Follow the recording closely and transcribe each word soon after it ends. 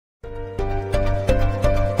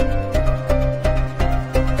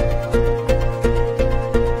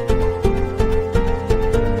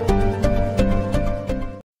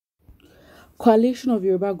Coalition of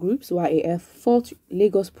Yoruba groups, YAF, fought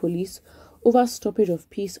Lagos police over stoppage of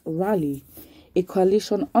peace rally. A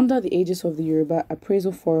coalition under the aegis of the Yoruba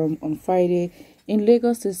Appraisal Forum on Friday in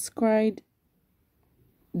Lagos described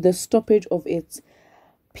the stoppage of its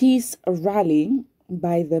peace rally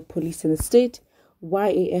by the police in the state.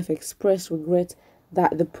 YAF expressed regret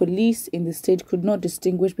that the police in the state could not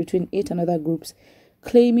distinguish between it and other groups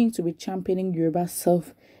claiming to be championing Yoruba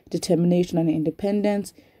self-determination and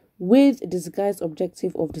independence with a disguised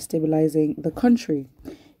objective of destabilizing the country.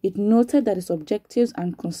 It noted that its objectives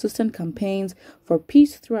and consistent campaigns for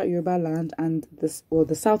peace throughout Yoruba land and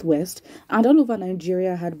the southwest and all over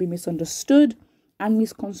Nigeria had been misunderstood and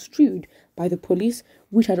misconstrued by the police,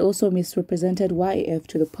 which had also misrepresented YAF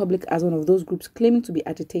to the public as one of those groups claiming to be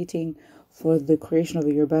agitating for the creation of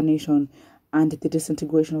a Yoruba nation and the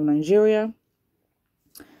disintegration of Nigeria.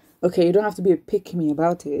 Okay, you don't have to be a pick-me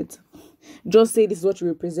about it. Just say this is what you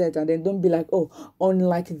represent, and then don't be like, oh,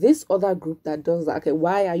 unlike this other group that does that. Okay,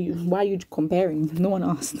 why are you comparing? No one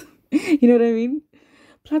asked. You know what I mean?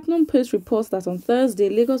 Platinum Post reports that on Thursday,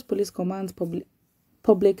 Lagos Police Command's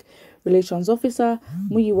Public Relations Officer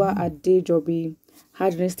Muyiwa Adejobi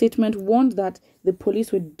had in a statement warned that the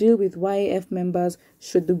police would deal with YAF members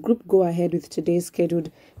should the group go ahead with today's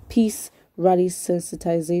scheduled peace rally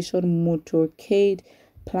sensitization motorcade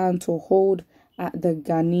planned to hold at the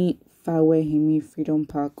Gani Fawehimi Freedom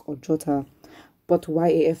Park, Ojota. But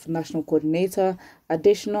YAF National Coordinator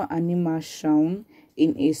Additional Anima Shaun,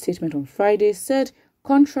 in a statement on Friday, said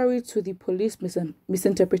contrary to the police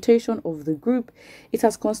misinterpretation of the group, it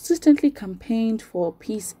has consistently campaigned for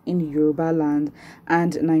peace in Yoruba land,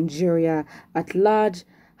 and Nigeria at large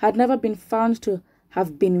had never been found to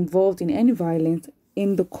have been involved in any violence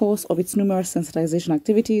in the course of its numerous sensitization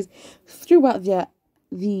activities throughout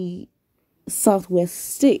the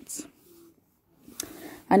southwest states.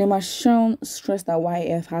 Anima Shaun stressed that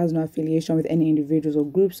YAF has no affiliation with any individuals or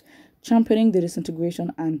groups championing the disintegration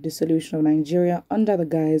and dissolution of Nigeria under the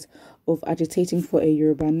guise of agitating for a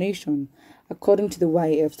Yoruba nation. According to the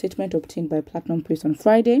YAF statement obtained by Platinum Post on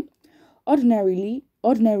Friday, ordinarily,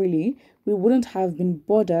 we wouldn't have been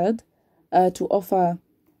bothered to offer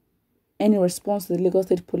any response to the Lagos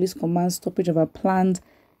State Police Command's stoppage of a planned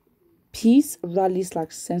peace rally /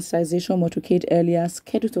 sensitization motorcade earlier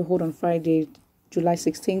scheduled to hold on Friday, July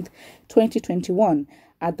 16th, 2021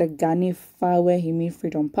 at the Gani Fawehimi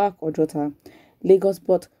Freedom Park, Ojota, Lagos,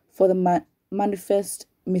 but for the manifest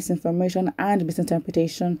misinformation and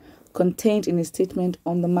misinterpretation contained in a statement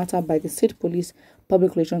on the matter by the State Police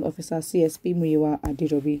Public Relations Officer CSP Muyiwa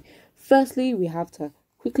Adejobi. Firstly, we have to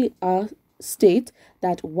quickly state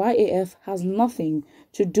that YAF has nothing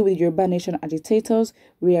to do with Yoruba Nation agitators.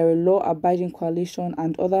 We are a law-abiding coalition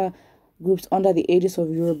and other groups under the aegis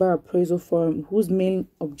of Yoruba Appraisal Forum whose main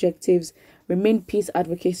objectives remain peace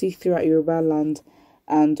advocacy throughout Yoruba land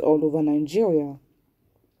and all over Nigeria.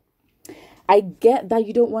 I get that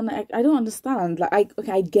you don't want to, I don't understand. Like,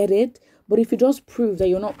 I get it, but if you just prove that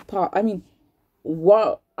you're not part, I mean,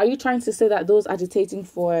 what are you trying to say, that those agitating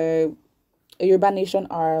for a Yoruba nation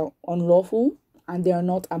are unlawful and they are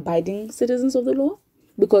not abiding citizens of the law?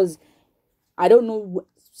 Because I don't know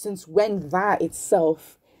since when that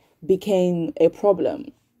itself became a problem.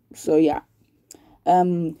 So yeah,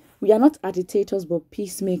 we are not agitators but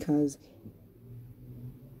peacemakers,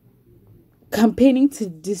 campaigning to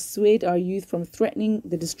dissuade our youth from threatening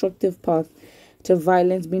the destructive path to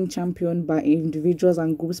violence being championed by individuals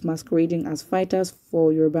and groups masquerading as fighters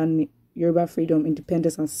for Yoruba freedom,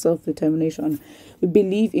 independence and self-determination. We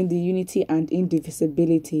believe in the unity and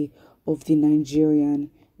indivisibility of the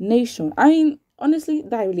Nigerian nation. I mean, honestly,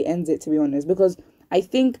 that really ends it, to be honest, because I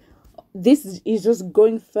think this is just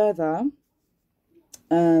going further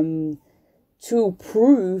to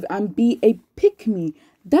prove and be a pick-me.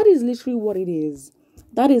 That is literally what it is.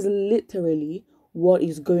 That is literally what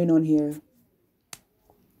is going on here.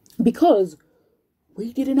 Because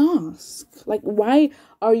we didn't ask. Like, why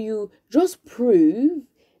are you just prove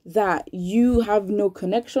that you have no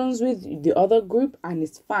connections with the other group and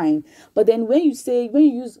it's fine. But then when you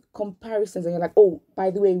use comparisons and you're like, oh, by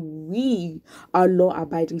the way, we are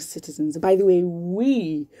law-abiding citizens. By the way,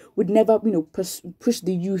 we would never, push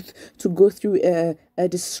the youth to go through a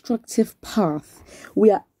destructive path. We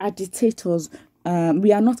are agitators.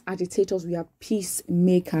 We are not agitators. We are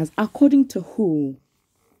peacemakers. According to who?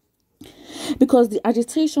 Because the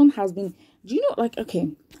agitation has been,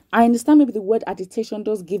 I understand maybe the word agitation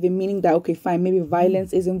does give a meaning that, okay, fine, maybe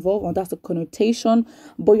violence is involved, or that's a connotation.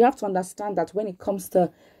 But you have to understand that when it comes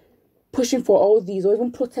to pushing for all these, or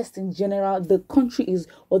even protests in general, the country is,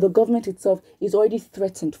 or the government itself is already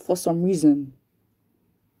threatened for some reason.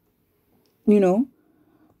 you know.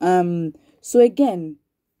 So again,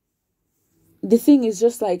 the thing is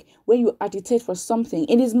just like when you agitate for something,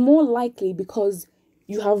 it is more likely because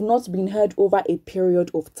you have not been heard over a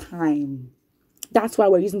period of time. That's why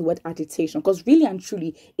we're using the word agitation, because really and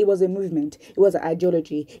truly, it was a movement, it was an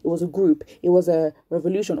ideology, it was a group, it was a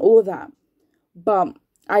revolution, all that. But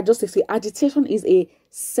I just say agitation is a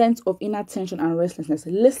sense of inner tension and restlessness.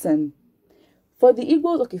 Listen, for the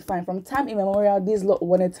Igbos, okay, fine. From time immemorial, these lot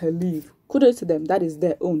wanted to leave. Kudos to them. That is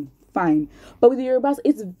their own. Fine. But with the Yorubas,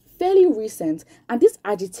 it's fairly recent. And this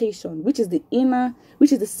agitation, which is the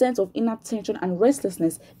sense of inner tension and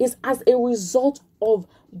restlessness, is as a result of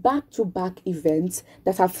back-to-back events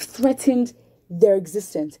that have threatened their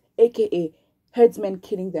existence, aka herdsmen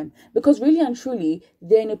killing them. Because really and truly,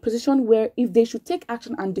 they're in a position where if they should take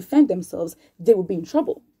action and defend themselves, they will be in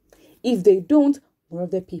trouble. If they don't, more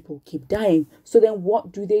of their people keep dying. So then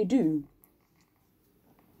what do they do?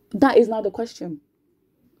 That is now the question.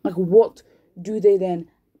 Like, what do they then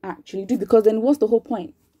actually do? Because then what's the whole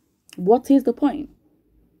point? What is the point?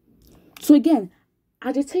 So again,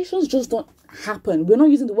 agitations just don't happen. We're not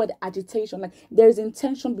using the word agitation. Like, there is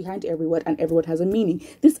intention behind every word, and every word has a meaning.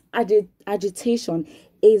 This agitation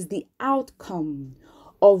is the outcome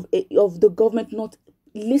of the government not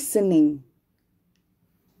listening.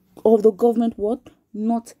 Of the government what?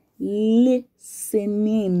 Not listening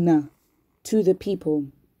to the people.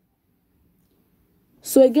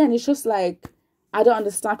 So again, it's just like, I don't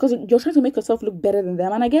understand, because you're trying to make yourself look better than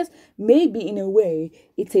them. And I guess maybe in a way,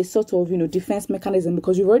 it's a sort of, defense mechanism,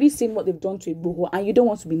 because you've already seen what they've done to Igboho and you don't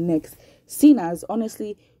want to be next. Seen as,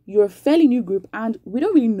 honestly, you're a fairly new group and we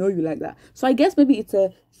don't really know you like that. So I guess maybe it's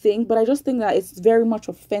a thing, but I just think that it's very much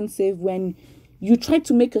offensive when you try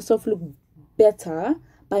to make yourself look better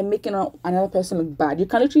by making another person look bad. You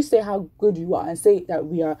can literally say how good you are and say that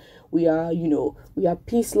we are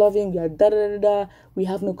peace loving, we are da da da da, we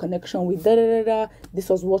have no connection with da da da da, this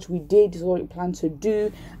was what we did, this is what we plan to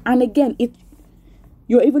do. And again,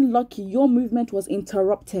 you're even lucky your movement was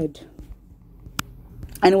interrupted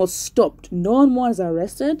and it was stopped. No one was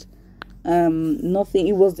arrested. Nothing.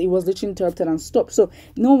 It was literally interrupted and stopped. So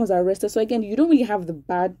no one was arrested. So again, you don't really have the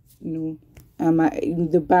bad,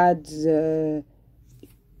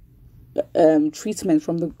 treatment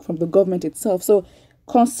from the government itself. So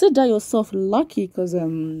consider yourself lucky, because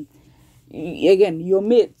again, your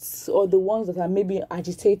mates or the ones that are maybe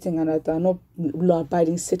agitating and that are not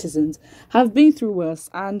law-abiding citizens have been through worse,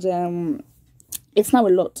 and it's now a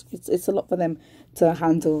lot. It's a lot for them to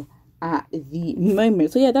handle at the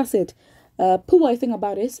moment. So yeah, that's it. Put what you think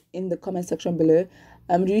about this in the comment section below.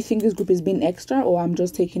 Do you think this group is being extra, or I'm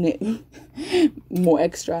just taking it more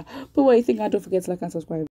extra? Put what you think, and don't forget to like and subscribe.